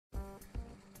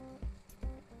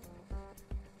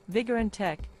Vigorun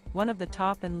Tech, one of the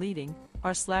top and leading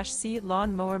R/C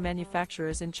lawn mower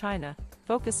manufacturers in China,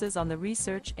 focuses on the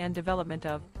research and development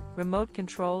of remote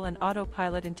control and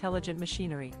autopilot intelligent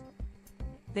machinery.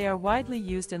 They are widely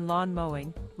used in lawn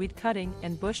mowing, weed cutting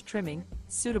and bush trimming,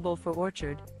 suitable for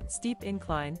orchard, steep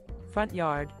incline, front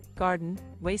yard, garden,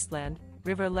 wasteland,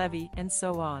 river levee and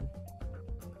so on.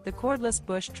 The cordless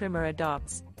bush trimmer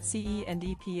adopts CE and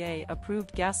EPA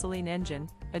approved gasoline engine,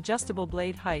 adjustable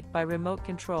blade height by remote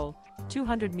control,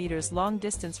 200 meters long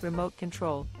distance remote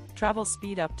control, travel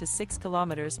speed up to 6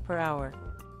 kilometers per hour.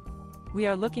 We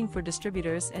are looking for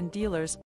distributors and dealers